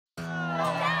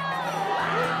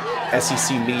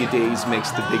SEC Media Days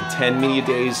makes the Big Ten Media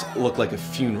Days look like a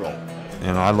funeral.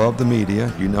 And I love the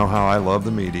media. You know how I love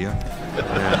the media.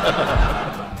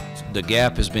 The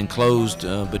gap has been closed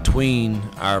between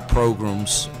our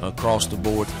programs across the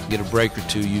board. Get a break or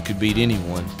two, you could beat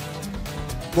anyone.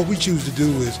 What we choose to do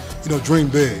is, dream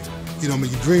big. You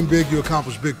dream big, you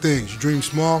accomplish big things. You dream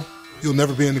small, you'll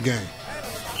never be in the game.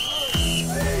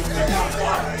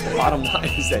 The bottom line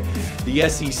is that the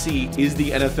SEC is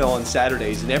the NFL on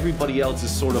Saturdays, and everybody else is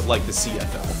sort of like the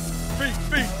CFL.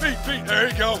 Feet. There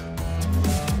you go.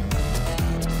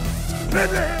 Spin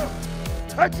the hill.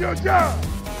 That's your job.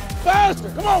 Faster.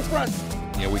 Come on,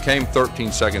 freshman. We came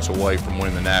 13 seconds away from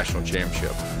winning the national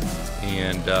championship,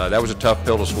 and that was a tough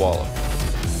pill to swallow.